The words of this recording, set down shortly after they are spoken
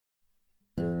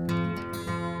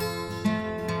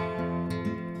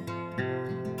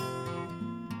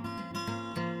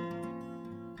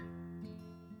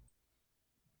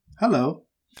Hello,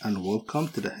 and welcome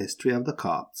to the History of the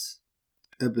Copts,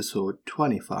 Episode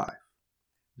 25,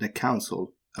 The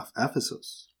Council of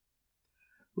Ephesus.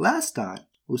 Last time,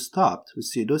 we stopped with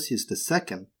Theodosius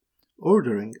II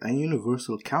ordering a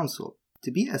universal council to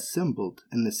be assembled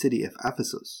in the city of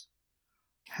Ephesus,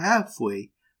 halfway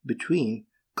between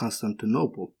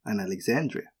Constantinople and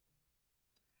Alexandria.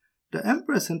 The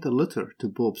emperor sent a letter to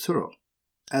Pope Cyril,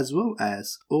 as well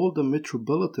as all the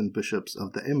metropolitan bishops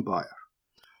of the empire,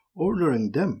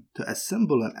 ordering them to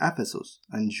assemble in Ephesus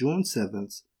on June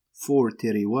 7th,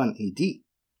 431 AD,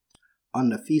 on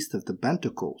the Feast of the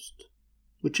Pentecost,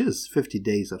 which is 50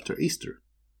 days after Easter.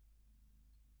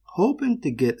 Hoping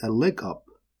to get a leg up,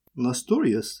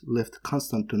 Nestorius left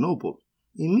Constantinople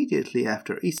immediately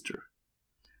after Easter,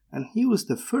 and he was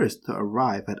the first to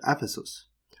arrive at Ephesus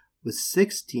with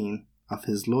 16 of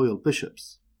his loyal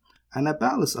bishops and a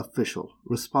palace official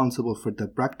responsible for the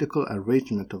practical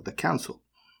arrangement of the council,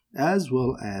 as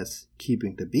well as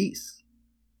keeping the peace.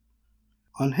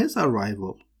 On his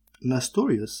arrival,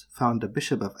 Nestorius found the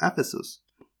bishop of Ephesus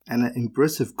and an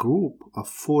impressive group of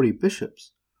 40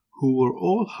 bishops who were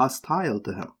all hostile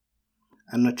to him,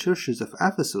 and the churches of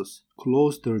Ephesus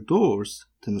closed their doors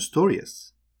to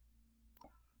Nestorius.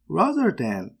 Rather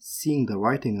than seeing the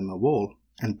writing on the wall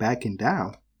and backing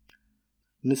down,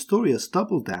 Nestorius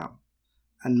doubled down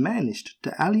and managed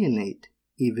to alienate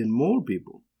even more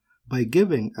people by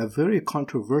giving a very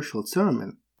controversial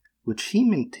sermon, which he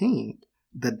maintained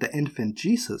that the infant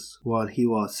Jesus, while he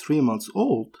was 3 months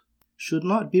old, should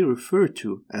not be referred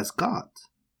to as God.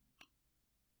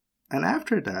 And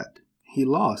after that, he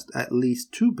lost at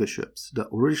least 2 bishops that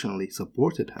originally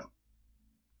supported him.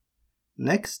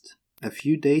 Next, a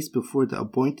few days before the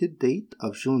appointed date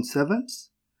of June 7th,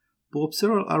 Pope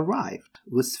Cyril arrived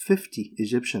with 50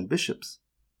 Egyptian bishops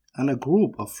and a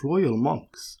group of loyal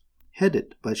monks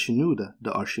headed by Shenouda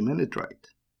the Archimenidite.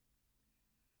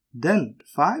 Then,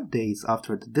 5 days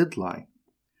after the deadline,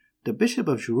 the Bishop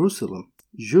of Jerusalem,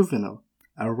 Juvenal,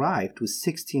 arrived with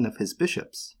 16 of his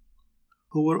bishops,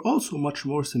 who were also much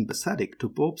more sympathetic to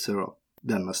Pope Cyril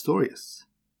than Nestorius.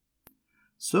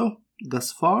 So,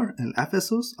 thus far in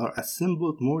Ephesus are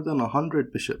assembled more than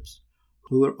 100 bishops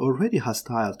who were already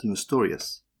hostile to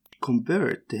Nestorius,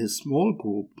 compared to his small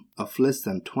group of less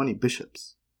than 20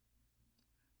 bishops.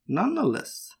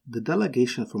 Nonetheless, the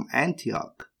delegation from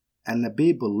Antioch and the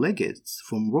papal legates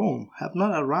from Rome have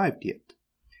not arrived yet,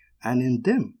 and in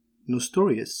them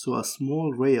Nestorius saw a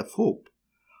small ray of hope,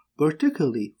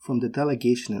 particularly from the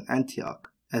delegation in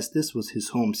Antioch, as this was his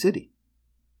home city.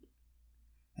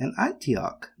 In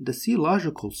Antioch, the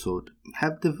theological thought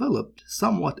have developed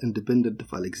somewhat independent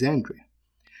of Alexandria,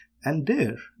 and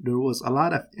there was a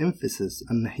lot of emphasis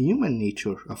on the human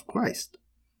nature of Christ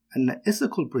and the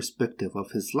ethical perspective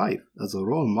of his life as a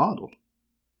role model.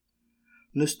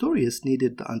 Nestorius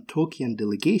needed the Antiochian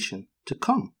delegation to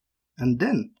come, and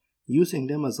then, using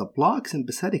them as a bloc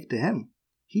sympathetic to him,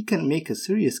 he can make a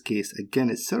serious case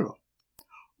against Cyril,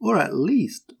 or at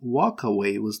least walk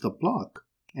away with the bloc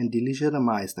and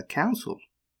delegitimize the council.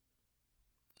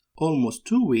 Almost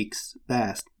 2 weeks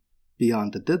passed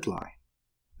beyond the deadline,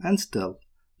 and still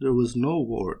there was no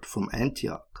word from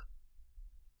Antioch.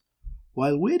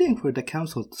 While waiting for the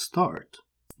council to start,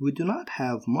 we do not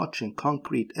have much in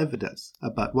concrete evidence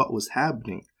about what was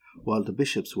happening while the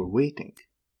bishops were waiting.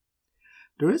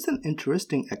 There is an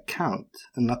interesting account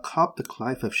in the Coptic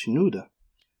life of Shenouda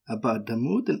about the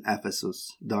mood in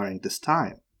Ephesus during this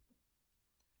time.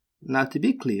 Now, to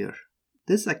be clear,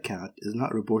 this account is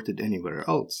not reported anywhere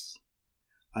else,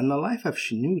 and the life of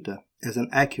Shenouda as an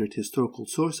accurate historical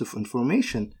source of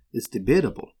information is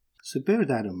debatable, so bear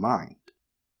that in mind.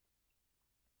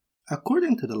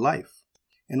 According to the life,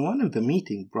 in one of the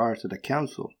meetings prior to the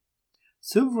council,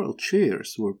 several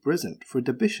chairs were present for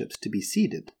the bishops to be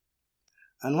seated,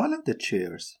 and one of the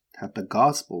chairs had the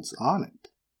Gospels on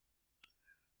it.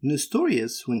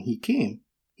 Nestorius, when he came,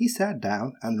 he sat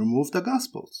down and removed the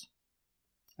Gospels.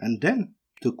 And then,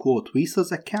 to quote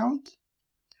Wisa's account,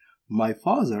 "My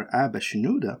father Abba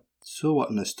Shenouda saw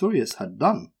what Nestorius had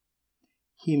done.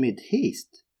 He made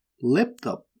haste, leapt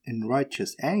up in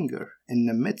righteous anger in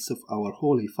the midst of our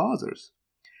holy fathers,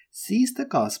 seized the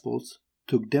Gospels,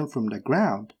 took them from the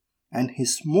ground, and he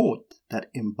smote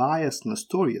that impious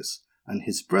Nestorius on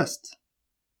his breast."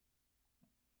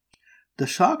 The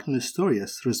shocked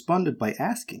Nestorius responded by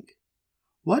asking,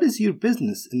 "What is your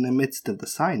business in the midst of the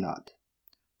synod?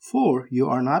 For you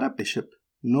are not a bishop,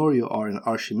 nor you are an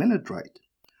archimenidite,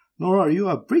 nor are you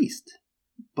a priest,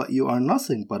 but you are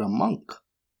nothing but a monk."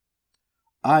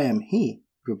 "I am he,"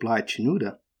 replied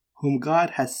Shenouda, "whom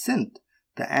God has sent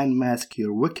to unmask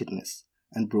your wickedness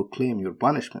and proclaim your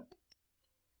punishment.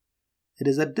 It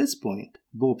is at this point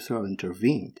Pope Cyril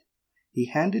intervened. He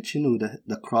handed Shenouda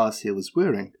the cross he was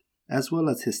wearing, as well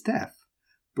as his staff,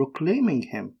 proclaiming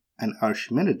him an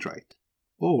archimandrite,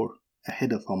 or a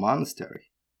head of a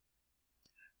monastery.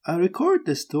 I record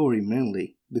this story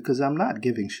mainly because I'm not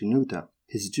giving Shenouda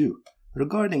his due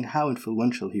regarding how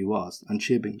influential he was in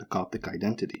shaping the Coptic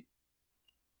identity.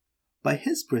 By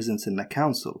his presence in the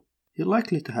council, he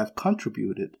likely to have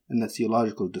contributed in the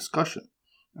theological discussion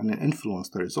and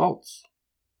influenced the results.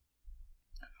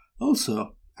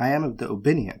 Also, I am of the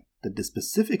opinion that the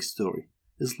specific story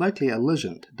is likely a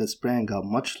legend that sprang up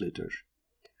much later.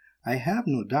 I have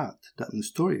no doubt that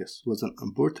Nestorius was an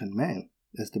important man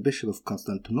as the Bishop of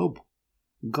Constantinople,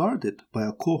 guarded by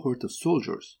a cohort of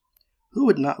soldiers who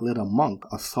would not let a monk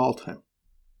assault him.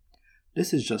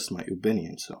 This is just my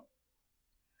opinion, so.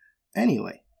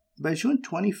 Anyway, by June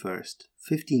 21st,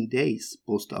 15 days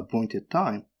post the appointed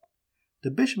time,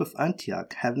 the Bishop of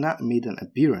Antioch had not made an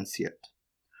appearance yet,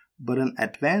 but an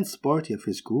advanced party of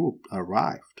his group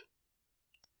arrived.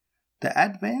 The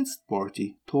advanced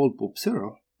party told Pope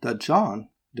Cyril that John,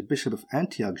 the Bishop of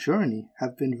Antioch's journey,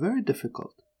 had been very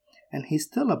difficult, and he's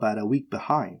still about a week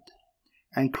behind.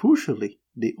 And crucially,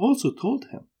 they also told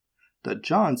him that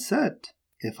John said,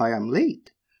 "If I am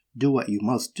late, do what you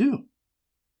must do."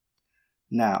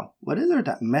 Now, whether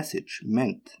that message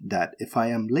meant that if I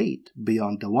am late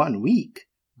beyond the 1 week,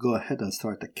 go ahead and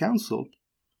start the council,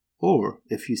 or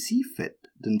if you see fit,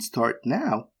 then start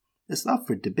now, is up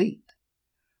for debate.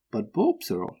 But Pope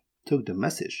Cyril took the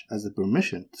message as a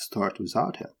permission to start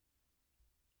without him.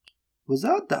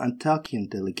 Without the Antiochian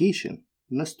delegation,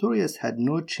 Nestorius had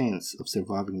no chance of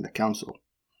surviving the council,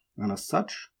 and as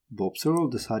such, Pope Cyril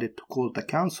decided to call the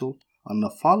council on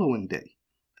the following day,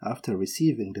 after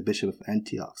receiving the Bishop of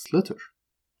Antioch's letter.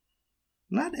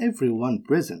 Not everyone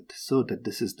present saw that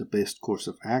this is the best course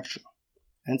of action,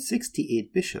 and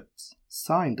 68 bishops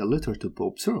signed a letter to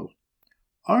Pope Cyril,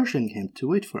 urging him to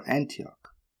wait for Antioch,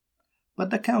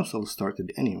 but the council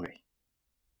started anyway.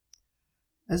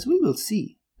 As we will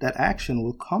see, that action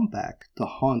will come back to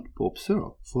haunt Pope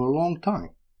Cyril for a long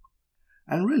time,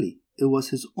 and really, it was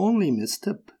his only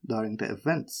misstep during the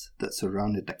events that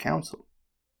surrounded the council.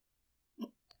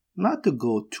 Not to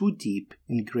go too deep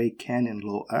in Great Canon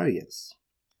law areas,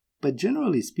 but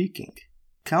generally speaking,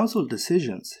 council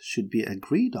decisions should be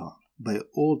agreed on by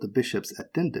all the bishops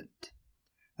attendant,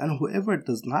 and whoever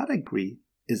does not agree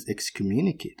is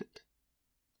excommunicated.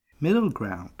 Middle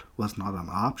ground was not an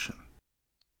option.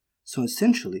 So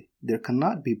essentially, there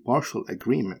cannot be partial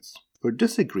agreements or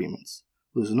disagreements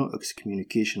with no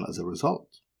excommunication as a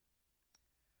result.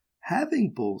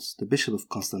 Having both the Bishop of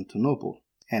Constantinople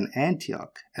and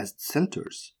Antioch as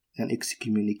centers and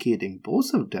excommunicating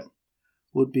both of them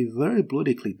would be very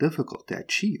politically difficult to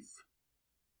achieve.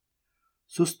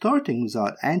 So starting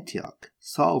without Antioch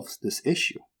solves this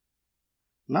issue.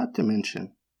 Not to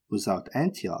mention, without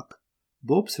Antioch,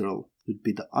 Pope Cyril would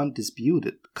be the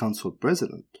undisputed council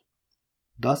president,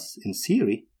 thus in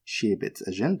theory shape its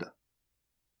agenda.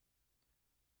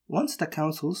 Once the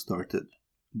council started,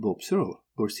 Pope Cyril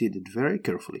proceeded very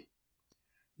carefully,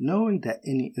 knowing that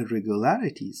any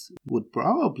irregularities would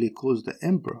probably cause the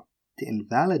emperor to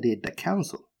invalidate the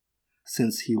council,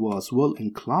 since he was well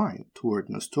inclined toward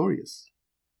Nestorius.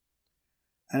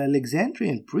 An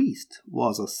Alexandrian priest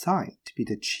was assigned to be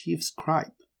the chief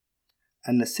scribe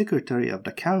and the secretary of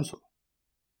the council,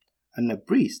 and the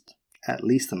priest, at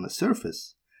least on the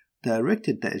surface,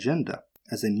 directed the agenda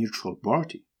as a neutral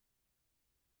party.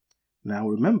 Now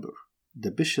remember,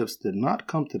 the bishops did not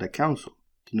come to the council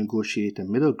to negotiate a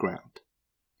middle ground.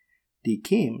 They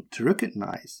came to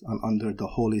recognize and under the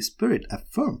Holy Spirit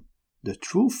affirm the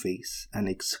true faith and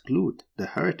exclude the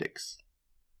heretics.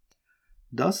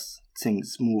 Thus,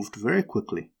 things moved very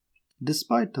quickly,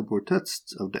 despite the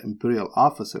protests of the imperial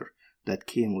officer that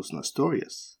came with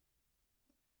Nestorius.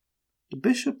 The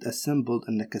bishop assembled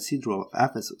in the Cathedral of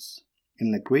Ephesus,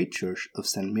 in the great church of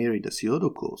St. Mary the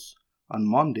Theotokos, on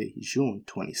Monday, June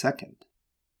 22nd.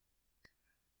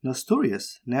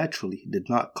 Nestorius naturally did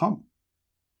not come,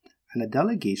 and a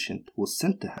delegation was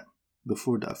sent to him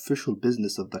before the official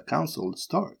business of the council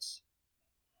starts.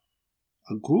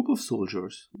 A group of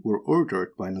soldiers were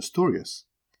ordered by Nestorius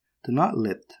to not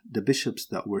let the bishops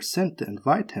that were sent to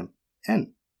invite him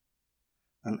in,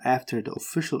 and after the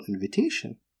official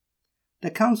invitation, the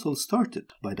council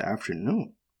started by the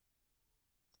afternoon.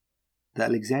 The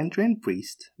Alexandrian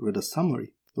priest read a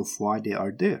summary of why they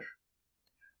are there,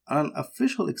 and an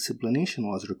official explanation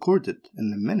was recorded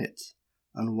in the minutes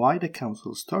on why the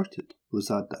council started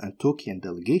without the Antiochian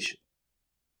delegation.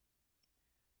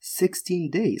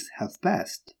 16 days have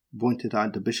passed, pointed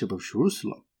out the Bishop of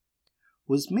Jerusalem,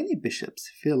 with many bishops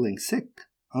feeling sick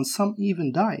and some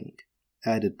even dying,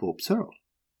 added Pope Cyril.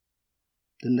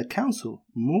 Then the council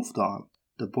moved on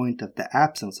the point of the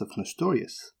absence of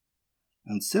Nestorius,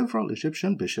 and several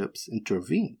Egyptian bishops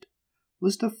intervened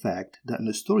with the fact that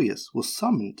Nestorius was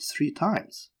summoned 3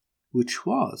 times, which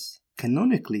was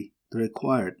canonically the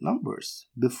required numbers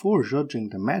before judging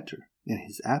the matter in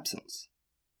his absence.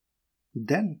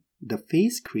 Then the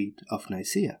Faith Creed of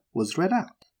Nicaea was read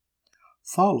out,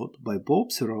 followed by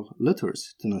Pope Cyril's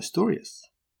letters to Nestorius.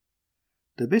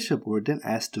 The bishops were then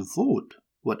asked to vote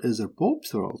whether Pope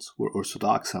Cyril's were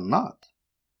orthodox or not,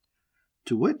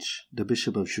 to which the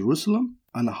Bishop of Jerusalem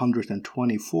and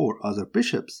 124 other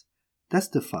bishops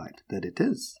testified that it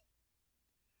is.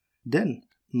 Then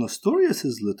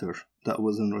Nestorius' letter that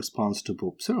was in response to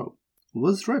Pope Cyril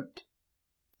was read,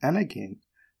 and again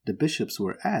the bishops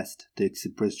were asked to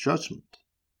express judgment.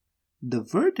 The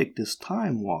verdict this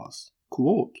time was,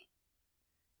 quote,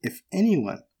 "If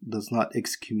anyone does not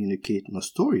excommunicate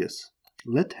Nestorius,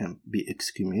 let him be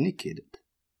excommunicated."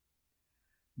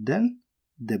 Then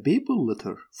the papal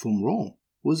letter from Rome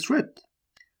was read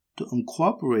to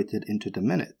incorporate it into the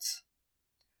minutes,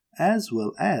 as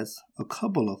well as a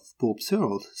couple of Pope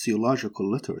Cyril's theological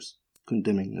letters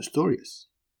condemning Nestorius.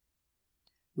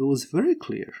 It was very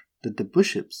clear that the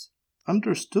bishops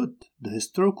understood the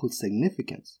historical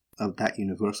significance of that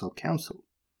universal council,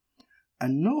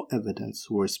 and no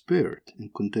evidence was spared in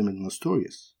condemning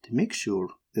Nestorius to make sure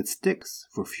it sticks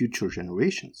for future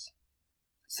generations.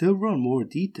 Several more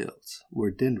details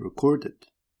were then recorded,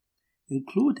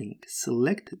 including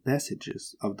select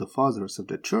passages of the Fathers of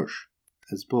the Church,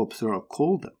 as Pope Cyril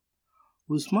called them,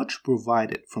 with much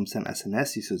provided from St.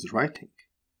 Athanasius' writing.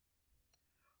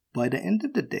 By the end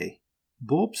of the day,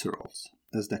 Pope Cyril,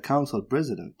 as the council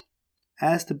president,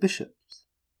 asked the bishops,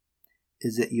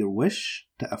 "Is it your wish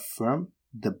to affirm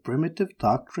the primitive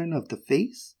doctrine of the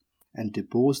faith and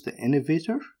depose the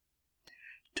innovator?"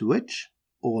 To which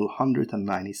all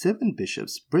 197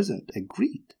 bishops present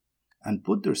agreed and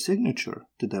put their signature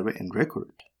to the written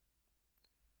record.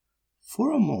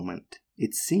 For a moment,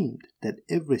 it seemed that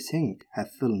everything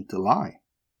had fallen into line,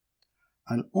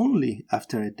 and only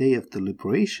after a day of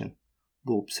deliberation,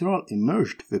 Pope Cyril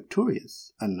emerged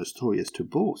victorious and Nestorius to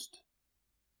boast.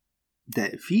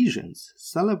 The Ephesians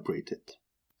celebrated.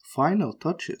 Final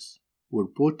touches were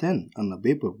put in on the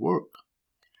paperwork,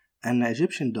 and the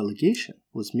Egyptian delegation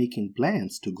was making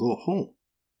plans to go home.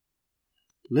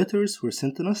 Letters were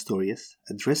sent to Nestorius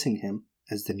addressing him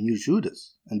as the new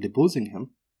Judas and deposing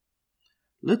him.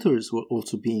 Letters were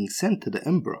also being sent to the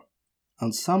emperor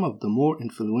and some of the more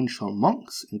influential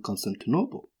monks in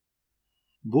Constantinople.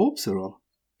 Pope Cyril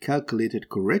calculated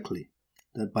correctly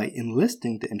that by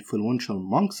enlisting the influential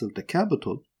monks of the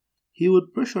capital, he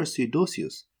would pressure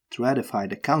Theodosius to ratify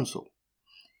the council,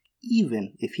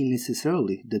 even if he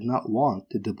necessarily did not want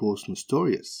to depose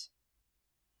Nestorius.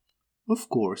 Of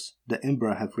course, the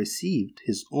emperor had received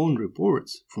his own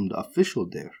reports from the official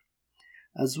there,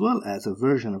 as well as a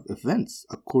version of events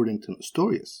according to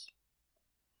Nestorius.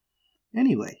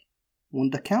 Anyway, when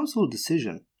the council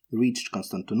decision reached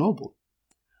Constantinople,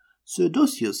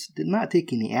 Theodosius did not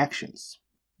take any actions,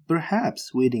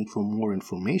 perhaps waiting for more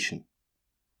information.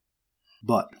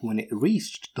 But when it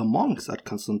reached the monks at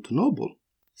Constantinople,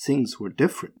 things were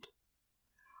different.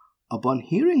 Upon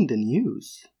hearing the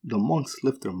news, the monks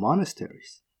left their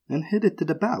monasteries and headed to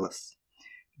the palace,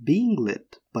 being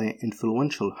led by an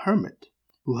influential hermit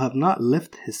who had not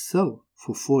left his cell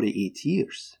for 48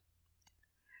 years.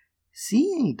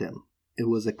 Seeing them, it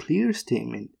was a clear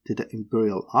statement to the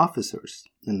imperial officers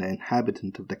and the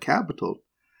inhabitants of the capital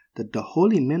that the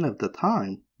holy men of the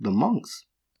time, the monks,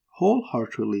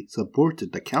 wholeheartedly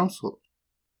supported the council.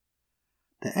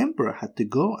 The emperor had to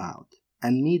go out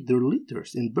and meet their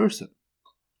leaders in person,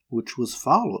 which was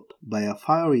followed by a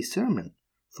fiery sermon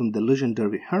from the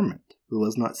legendary hermit who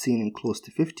was not seen in close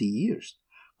to 50 years,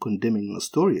 condemning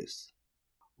Nestorius.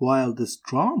 While this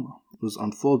drama was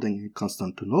unfolding in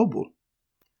Constantinople,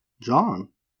 John,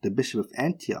 the Bishop of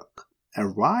Antioch,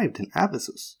 arrived in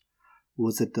Ephesus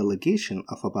with a delegation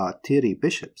of about 30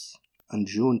 bishops on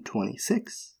June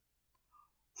 26,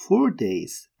 4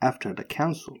 days after the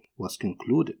council was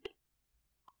concluded.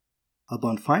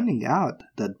 Upon finding out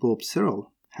that Pope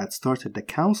Cyril had started the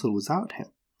council without him,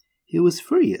 he was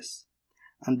furious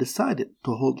and decided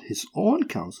to hold his own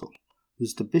council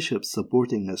with the bishops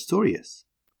supporting Nestorius.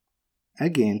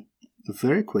 Again,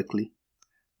 very quickly,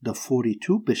 the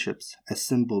 42 bishops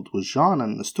assembled with John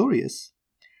and Nestorius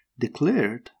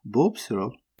declared Pope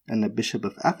Cyril and the Bishop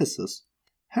of Ephesus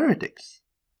heretics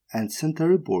and sent a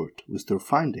report with their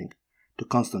finding to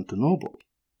Constantinople.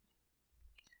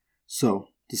 So,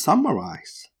 to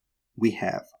summarize, we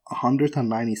have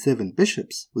 197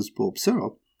 bishops with Pope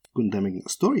Cyril condemning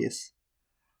Nestorius,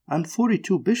 and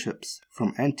 42 bishops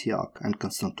from Antioch and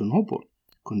Constantinople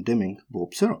condemning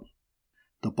Pope Cyril.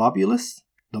 The populace,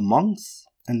 the monks,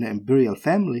 and the imperial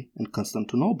family in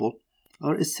Constantinople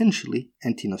are essentially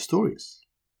anti-Nestorius,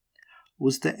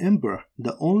 with the emperor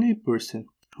the only person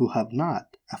who have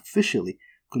not officially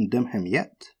condemned him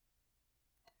yet.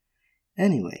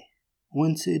 Anyway,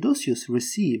 when Theodosius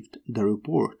received the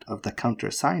report of the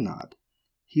counter-synod,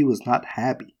 he was not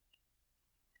happy.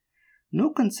 No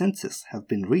consensus have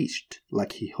been reached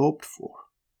like he hoped for,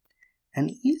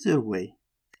 and either way,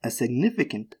 a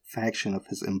significant faction of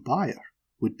his empire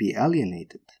would be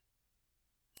alienated.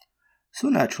 So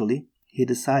naturally, he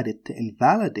decided to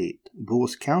invalidate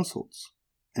both councils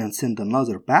and send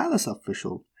another palace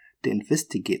official to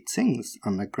investigate things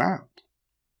on the ground.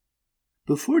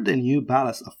 Before the new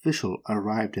palace official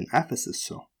arrived in Ephesus,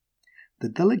 the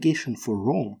delegation for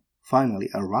Rome finally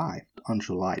arrived on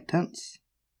July 10th.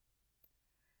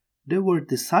 They were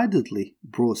decidedly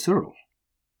pro-Cyril,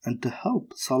 and to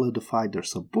help solidify their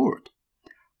support,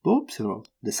 Pope Cyril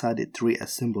decided to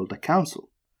reassemble the council,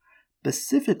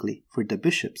 specifically for the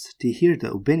bishops to hear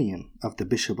the opinion of the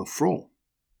Bishop of Rome.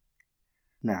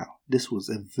 Now, this was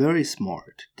a very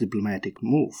smart diplomatic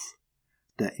move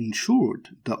that ensured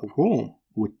that Rome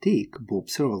would take Pope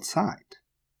Cyril's side.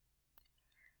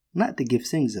 Not to give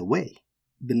things away,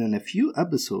 but in a few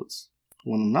episodes,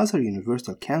 when another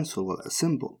universal council will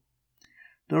assemble,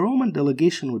 the Roman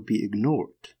delegation would be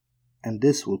ignored, and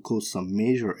this will cause some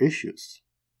major issues.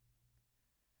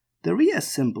 The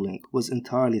reassembling was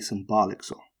entirely symbolic,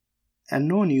 and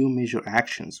no new major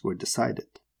actions were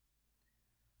decided.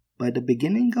 By the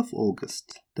beginning of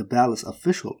August, the palace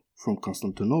official from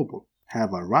Constantinople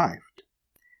have arrived,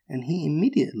 and he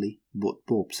immediately put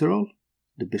Pope Cyril,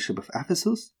 the Bishop of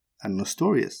Ephesus, and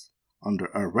Nestorius under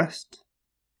arrest.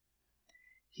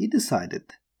 He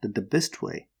decided that the best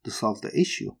way to solve the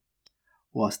issue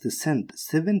was to send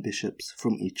 7 bishops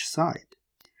from each side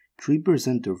to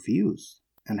represent their views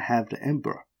and have the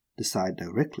emperor decide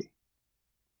directly.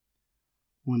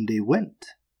 When they went,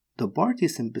 the party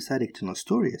sympathetic to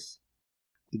Nestorius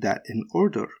that in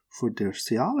order for their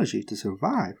theology to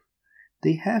survive,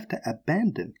 they have to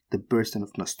abandon the person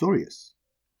of Nestorius,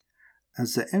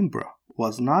 as the emperor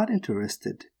was not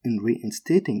interested in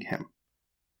reinstating him.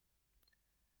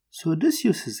 So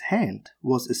Theodosius' hand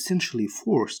was essentially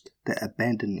forced to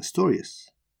abandon Nestorius,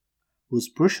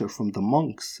 with pressure from the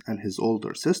monks and his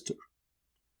older sister.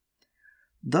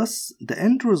 Thus, the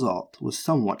end result was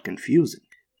somewhat confusing.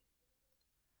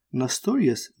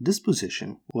 Nestorius'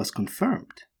 disposition was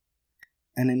confirmed,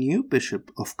 and a new bishop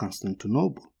of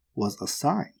Constantinople was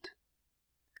assigned.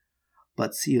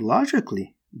 But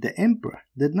theologically, the emperor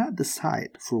did not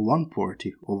decide for one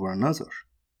party over another.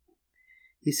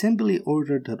 He simply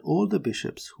ordered that all the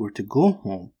bishops were to go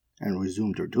home and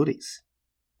resume their duties.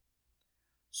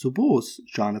 So both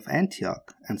John of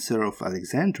Antioch and Cyril of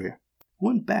Alexandria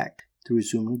went back to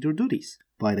resuming their duties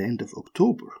by the end of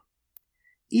October.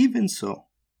 Even so,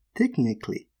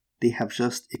 technically, they have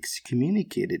just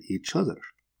excommunicated each other.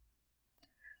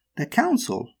 The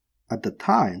council, at the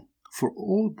time, for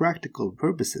all practical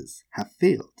purposes, have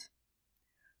failed.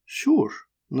 Sure,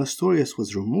 Nestorius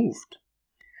was removed,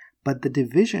 but the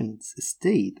divisions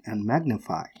stayed and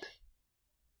magnified.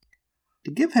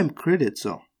 To give him credit,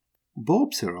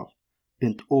 Pope Cyril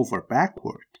bent over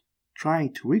backward,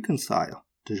 trying to reconcile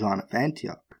to John of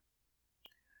Antioch.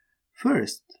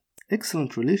 First,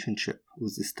 excellent relationship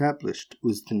was established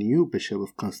with the new Bishop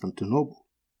of Constantinople.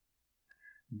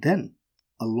 Then,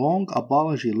 a long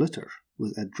apology letter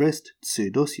was addressed to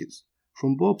Theodosius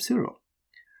from Pope Cyril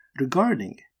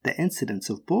regarding the incidents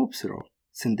of Pope Cyril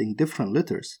sending different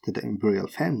letters to the imperial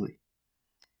family.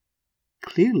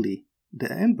 Clearly,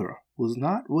 the emperor was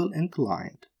not well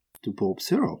inclined to Pope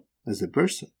Cyril as a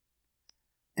person,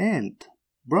 and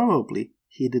probably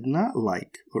he did not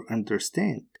like or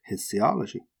understand his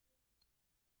theology.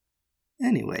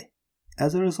 Anyway,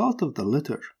 as a result of the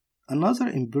letter, another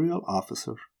imperial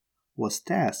officer was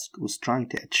tasked with trying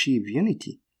to achieve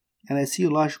unity and a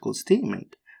theological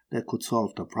statement that could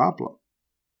solve the problem.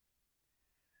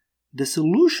 The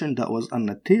solution that was on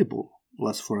the table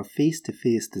was for a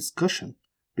face-to-face discussion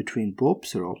between Pope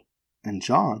Cyril and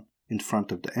John in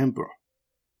front of the emperor.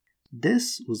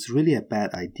 This was really a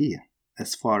bad idea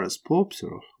as far as Pope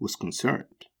Cyril was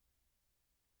concerned.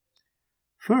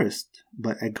 First,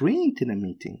 by agreeing to the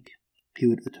meeting, he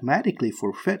would automatically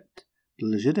forfeit the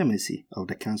legitimacy of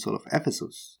the Council of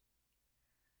Ephesus.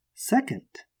 Second,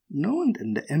 knowing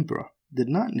that the emperor did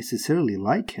not necessarily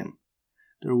like him,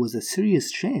 there was a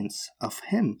serious chance of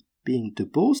him being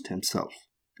deposed himself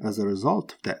as a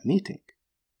result of that meeting.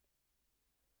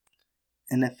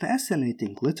 In a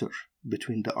fascinating letter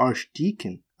between the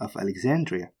Archdeacon of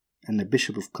Alexandria and the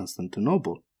Bishop of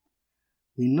Constantinople,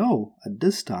 we know at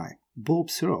this time Pope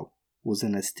Cyril was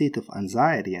in a state of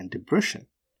anxiety and depression,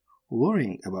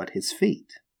 worrying about his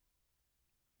fate.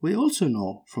 We also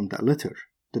know from that letter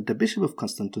that the Bishop of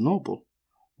Constantinople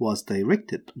was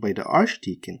directed by the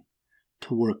Archdeacon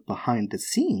to work behind the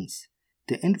scenes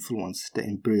to influence the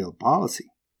imperial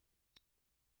policy.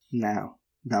 Now,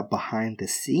 that behind the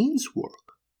scenes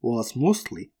work was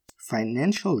mostly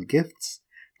financial gifts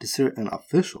to certain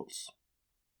officials.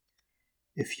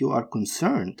 If you are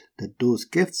concerned that those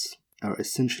gifts are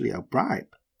essentially a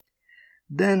bribe,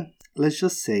 then let's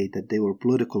just say that they were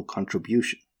political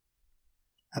contribution,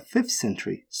 a 5th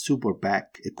century super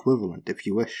PAC equivalent if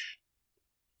you wish.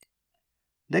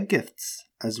 The gifts,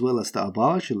 as well as the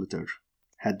apology letter,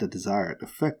 had the desired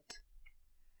effect.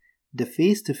 The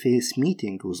face-to-face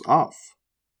meeting was off,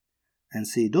 and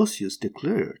Theodosius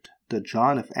declared that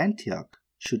John of Antioch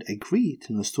should agree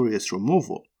to Nestorius'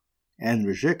 removal and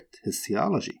reject his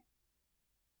theology.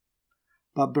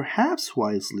 But perhaps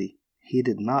wisely, he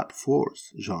did not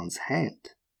force John's hand.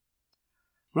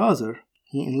 Rather,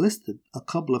 he enlisted a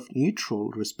couple of neutral,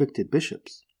 respected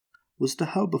bishops with the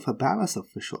help of a palace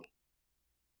official.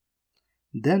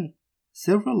 Then,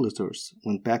 several letters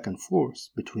went back and forth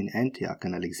between Antioch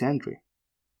and Alexandria.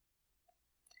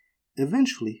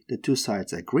 Eventually, the two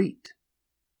sides agreed.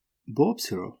 Pope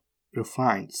Cyril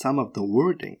refined some of the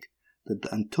wording that the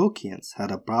Antiochians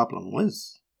had a problem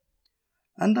with,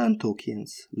 and the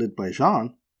Antiochians, led by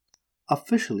John,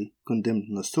 officially condemned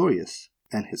Nestorius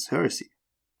and his heresy.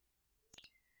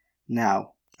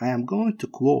 Now, I am going to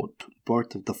quote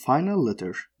part of the final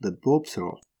letter that Pope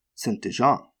Cyril sent to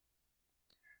John,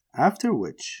 after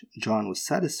which John was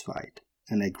satisfied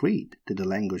and agreed to the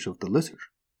language of the letter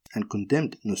and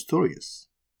condemned Nestorius.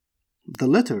 The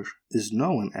letter is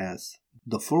known as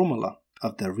the Formula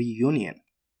of the Reunion.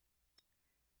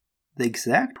 The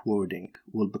exact wording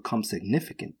will become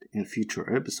significant in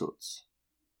future episodes.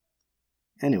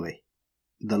 Anyway,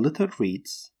 the letter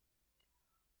reads,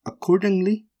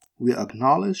 "Accordingly, we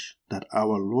acknowledge that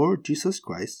our Lord Jesus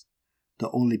Christ, the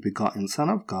only begotten Son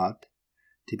of God,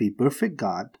 to be perfect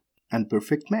God and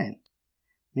perfect man,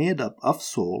 made up of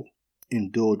soul,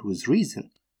 endowed with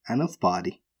reason, and of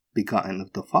body, begotten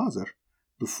of the Father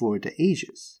before the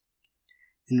ages,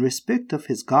 in respect of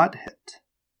his Godhead,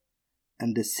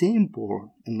 and the same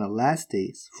born in the last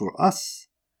days for us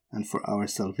and for our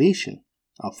salvation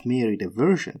of Mary the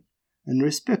Virgin, in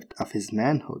respect of his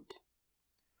manhood,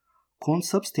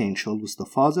 consubstantial with the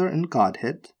Father in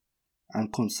Godhead,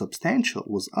 and consubstantial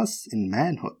with us in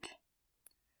manhood.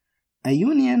 A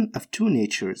union of two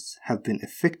natures have been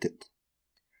effected,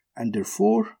 and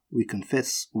therefore we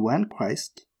confess one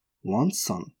Christ, one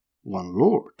Son, one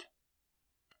Lord.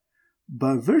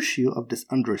 By virtue of this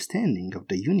understanding of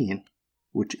the union,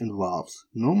 which involves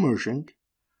no merging,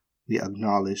 we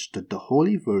acknowledge that the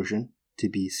Holy Virgin to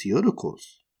be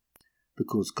Theotokos,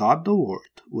 because God the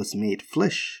Word was made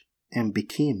flesh and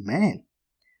became man,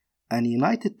 and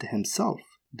united to himself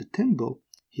the temple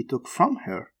he took from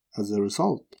her as a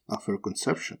result of her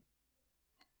conception.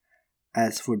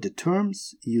 As for the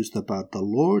terms used about the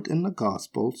Lord in the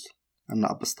Gospels and the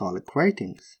Apostolic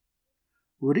writings,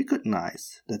 we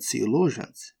recognize that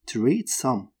theologians treat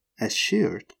some as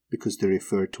shared because they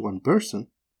refer to one person,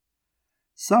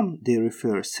 some they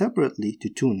refer separately to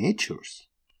two natures,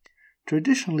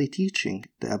 traditionally teaching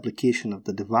the application of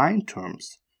the divine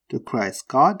terms to Christ's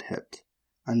Godhead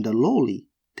and the lowly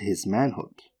to his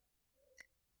manhood.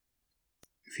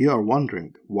 If you are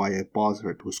wondering why I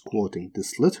bothered with quoting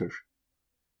this letter,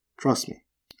 trust me,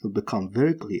 it will become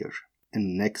very clear in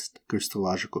the next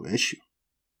Christological issue.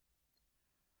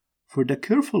 For the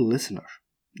careful listener,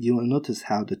 you will notice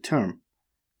how the term,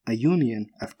 a union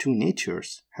of two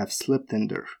natures, have slipped in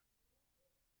there.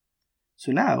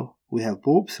 So now we have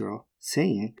Pope Cyril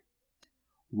saying,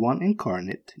 one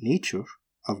incarnate nature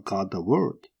of God the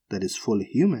Word that is fully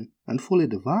human and fully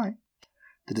divine,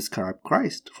 to describe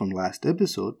Christ from last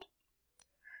episode,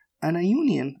 and a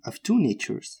union of two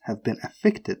natures have been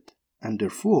effected, and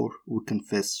therefore we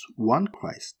confess one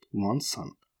Christ, one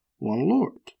Son, one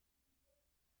Lord.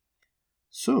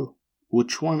 So,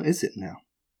 which one is it now?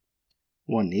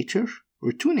 One nature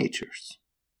or two natures?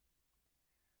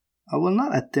 I will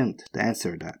not attempt to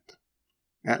answer that,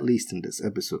 at least in this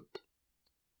episode.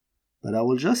 But I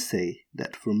will just say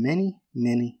that for many,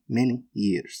 many, many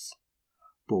years,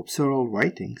 Pope Cyril's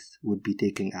writings would be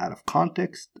taken out of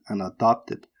context and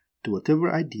adopted to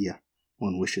whatever idea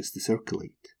one wishes to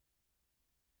circulate.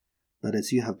 But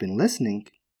as you have been listening,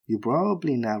 you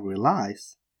probably now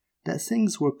realize that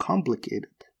things were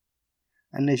complicated,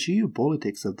 and the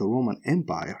geopolitics of the Roman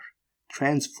Empire,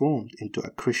 transformed into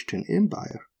a Christian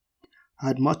empire,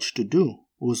 had much to do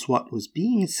with what was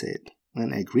being said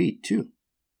and agreed to.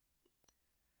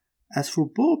 As for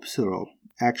Pope Cyril's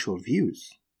actual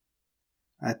views,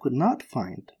 I could not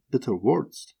find better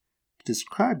words to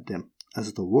describe them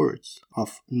as the words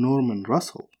of Norman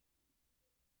Russell.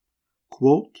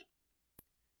 Quote,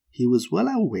 "He was well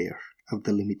aware of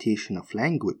the limitation of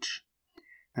language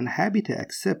and happy to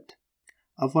accept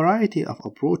a variety of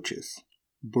approaches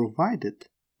provided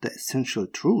the essential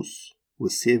truth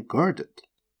was safeguarded."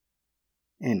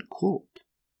 End quote.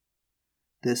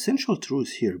 The essential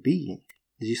truth here being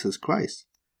Jesus Christ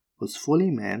was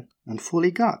fully man and fully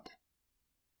God.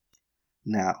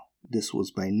 Now, this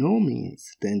was by no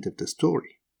means the end of the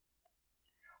story.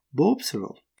 Pope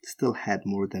Cyril still had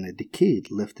more than a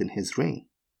decade left in his reign.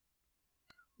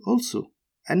 Also,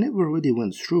 I never really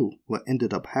went through what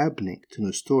ended up happening to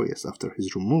Nestorius after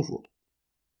his removal.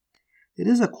 It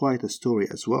is quite a story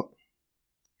as well.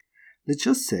 Let's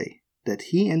just say that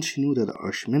he and Shenouda the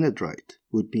Archimandrite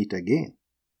would meet again,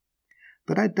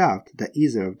 but I doubt that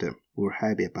either of them were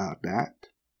happy about that.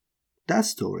 That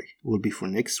story will be for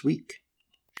next week,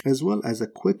 as well as a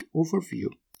quick overview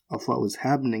of what was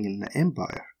happening in the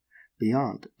empire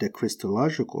beyond the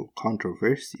Christological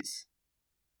controversies.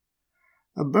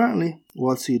 Apparently,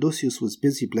 while Theodosius was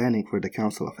busy planning for the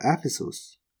Council of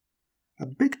Ephesus, a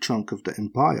big chunk of the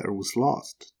empire was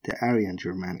lost to Aryan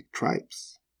Germanic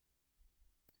tribes.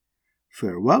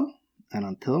 Farewell, and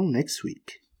until next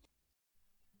week.